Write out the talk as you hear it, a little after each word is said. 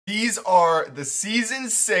These are the Season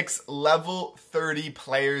 6 level 30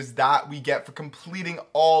 players that we get for completing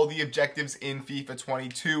all the objectives in FIFA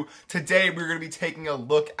 22. Today, we're going to be taking a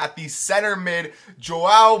look at the center mid,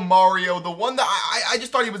 Joao Mario, the one that I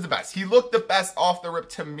just thought he was the best. He looked the best off the rip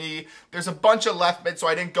to me. There's a bunch of left mids, so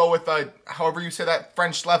I didn't go with, however you say that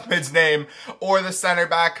French left mid's name, or the center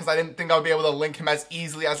back, because I didn't think I would be able to link him as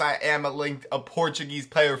easily as I am linked a Portuguese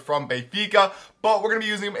player from Benfica. But we're going to be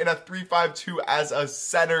using him in a 3-5-2 as a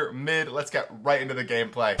center mid. Let's get right into the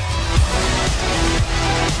gameplay.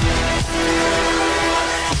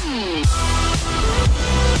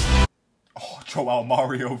 Oh, Joao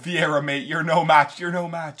Mario, Vieira, mate, you're no match, you're no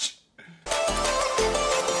match.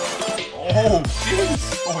 Oh,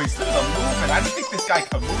 jeez. Boys, look at the movement. I didn't think this guy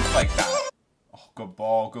could move like that. Oh, good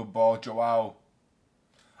ball, Joao.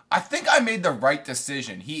 I think I made the right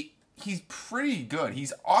decision. He's pretty good.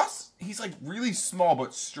 He's awesome. He's like really small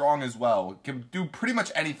but strong as well. Can do pretty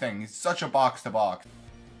much anything. He's such a box to box.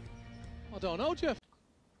 I don't know, Jeff.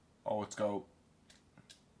 Oh, let's go.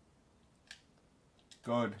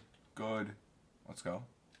 Good. Let's go.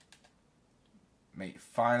 Mate,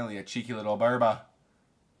 finally a cheeky little Berba.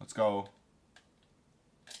 Let's go.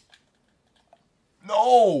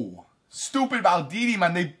 No! Stupid Valdini,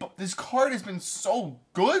 man. This card has been so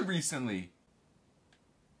good recently.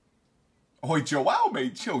 Oh, Joao,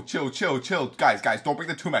 mate. Chill. Guys, don't bring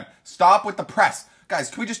the two men. Stop with the press. Guys,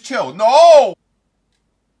 can we just chill? No!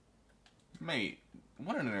 Mate,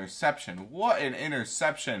 what an interception. What an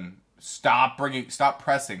interception. Stop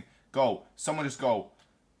pressing. Go. Someone just go.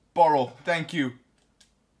 Borrow. Thank you.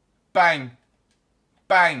 Bang.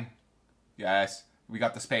 Yes. We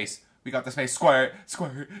got the space. Square.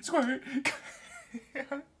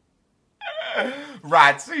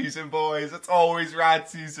 Rat season, boys. It's always rat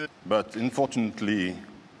season. But unfortunately,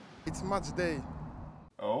 it's match day.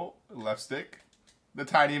 Oh, left stick. The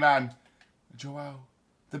tiny man. Joao.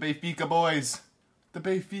 The Benfica boys.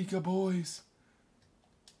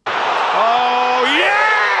 Oh,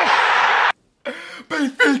 yeah!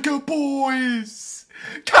 Benfica boys!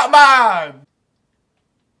 Come on!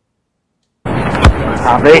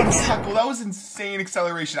 That was insane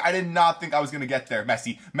acceleration. I did not think I was going to get there.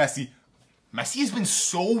 Messi has been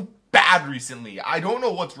so bad recently. I don't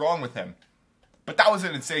know what's wrong with him. But that was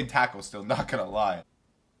an insane tackle still, not going to lie.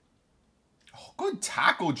 Oh, good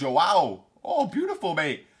tackle, Joao. Oh, beautiful,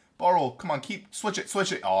 mate. Borrow, come on, switch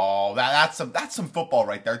it. Oh, that's some football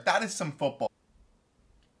right there. That is some football.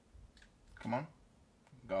 Come on.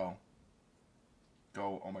 Go.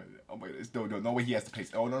 Oh my, no way he has the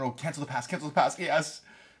pace. Oh, no, cancel the pass, yes.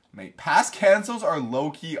 Mate, pass cancels are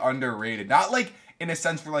low-key underrated. Not like in a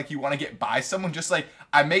sense for like you want to get by someone, just like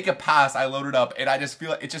I make a pass, I load it up, and I just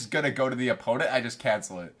feel like it's just gonna go to the opponent, I just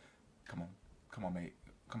cancel it. Come on, mate.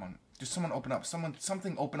 Come on. Just someone open up.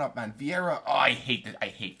 Something open up, man. Vieira. Oh, I hate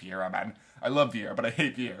Vieira, man. I love Vieira, but I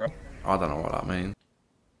hate Vieira. I don't know what that means.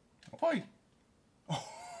 Oi.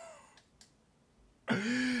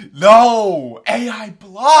 No! AI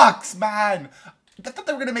blocks, man! I thought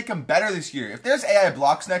they were gonna make him better this year. If there's AI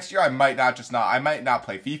blocks next year, I might not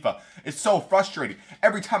play FIFA. It's so frustrating.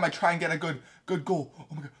 Every time I try and get a good goal. Oh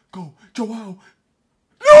my god, go, Joao!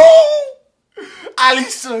 No!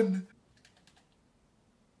 Alisson!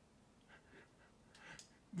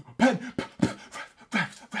 Pen!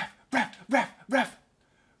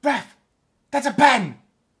 Ref! That's a pen!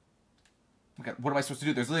 Oh my god, what am I supposed to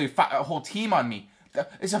do? There's literally a whole team on me.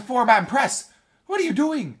 It's a 4-man press. What are you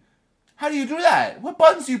doing? How do you do that? What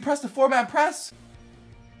buttons do you press to 4-man press?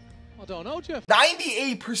 I don't know, Jeff.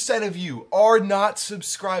 98% of you are not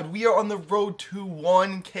subscribed. We are on the road to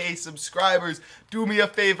 1K subscribers. Do me a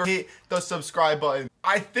favor, hit the subscribe button.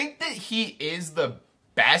 I think that he is the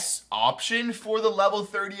best option for the level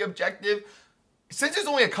 30 objective. Since there's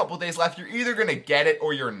only a couple days left, you're either going to get it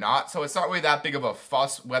or you're not. So it's not really that big of a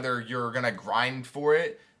fuss whether you're going to grind for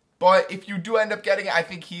it. But if you do end up getting it, I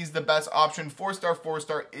think he's the best option.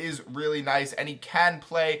 4-star is really nice, and he can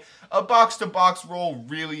play a box-to-box role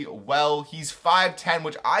really well. He's 5'10",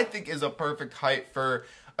 which I think is a perfect height for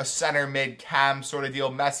a center mid-cam sort of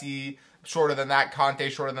deal. Messi, shorter than that. Conte,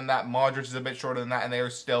 shorter than that. Modric is a bit shorter than that, and they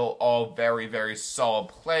are still all very, very solid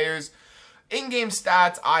players. In-game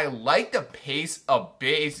stats, I like the pace a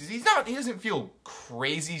bit. He doesn't feel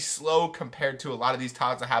crazy slow compared to a lot of these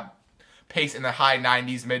talents that have pace in the high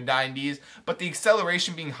 90s, mid 90s, but the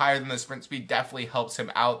acceleration being higher than the sprint speed definitely helps him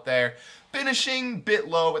out there. Finishing, bit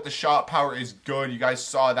low, but the shot power is good. You guys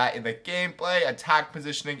saw that in the gameplay. Attack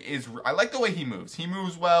positioning is, I like the way he moves. He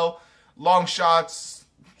moves well. Long shots,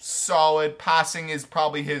 solid. Passing is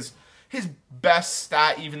probably his his best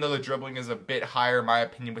stat, even though the dribbling is a bit higher, in my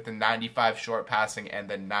opinion, with the 95 short passing and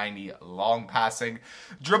the 90 long passing.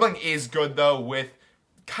 Dribbling is good, though, with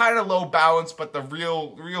kind of low balance, but the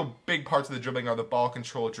real big parts of the dribbling are the ball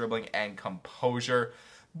control, dribbling, and composure.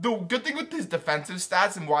 The good thing with his defensive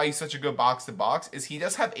stats and why he's such a good box-to-box is he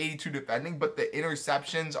does have 82 defending, but the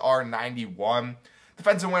interceptions are 91.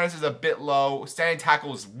 Defensive awareness is a bit low. Standing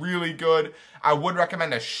tackle is really good. I would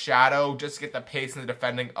recommend a shadow just to get the pace and the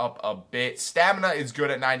defending up a bit. Stamina is good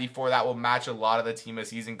at 94. That will match a lot of the team of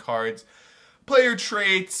season cards. Player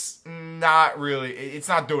traits, not really. It's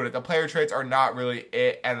not doing it. The player traits are not really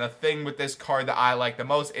it. And the thing with this card that I like the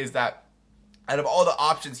most is that out of all the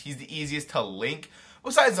options, he's the easiest to link.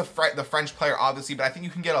 Besides the French player, obviously, but I think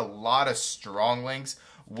you can get a lot of strong links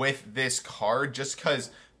with this card just because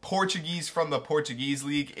Portuguese from the Portuguese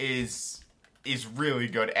league is really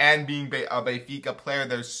good. And being a Benfica player,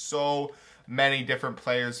 there's so many different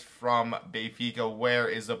players from Benfica. Where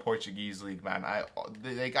is the Portuguese league, man?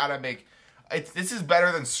 They gotta make... This is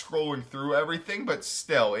better than scrolling through everything, but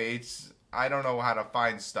still, I don't know how to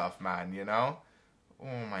find stuff, man, you know?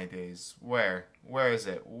 Oh my days. Where is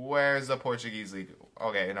it? Where's the Portuguese league?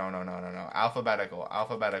 Okay, no.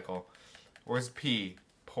 Alphabetical. Where's P?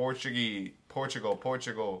 Portugal.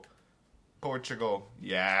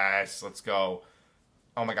 Yes, let's go.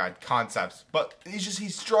 Oh my god, concepts. But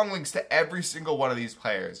he's strong links to every single one of these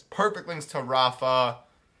players. Perfect links to Rafa.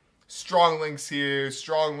 Strong links here.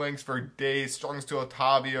 Strong links for Days. Strong links to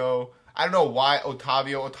Otavio. I don't know why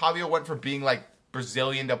Otavio went from being like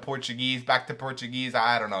Brazilian to Portuguese, back to Portuguese.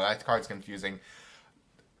 I don't know. That card's confusing.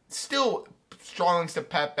 Still strong links to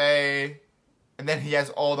Pepe. And then he has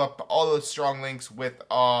all the strong links with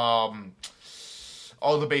all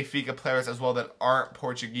the Benfica players as well that aren't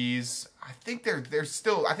Portuguese. I think they're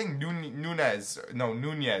still, I think Nunez,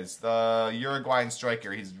 the Uruguayan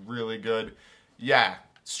striker, he's really good. Yeah,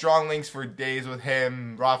 strong links for Days with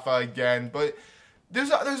him, Rafa again, but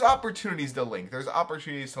there's opportunities to link. There's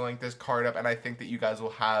opportunities to link this card up, and I think that you guys will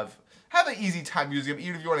have an easy time using them,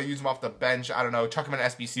 even if you want to use them off the bench. I don't know, chuck them in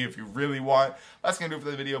SBC if you really want. That's going to do it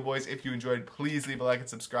for the video, boys. If you enjoyed, please leave a like and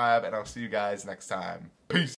subscribe, and I'll see you guys next time. Peace.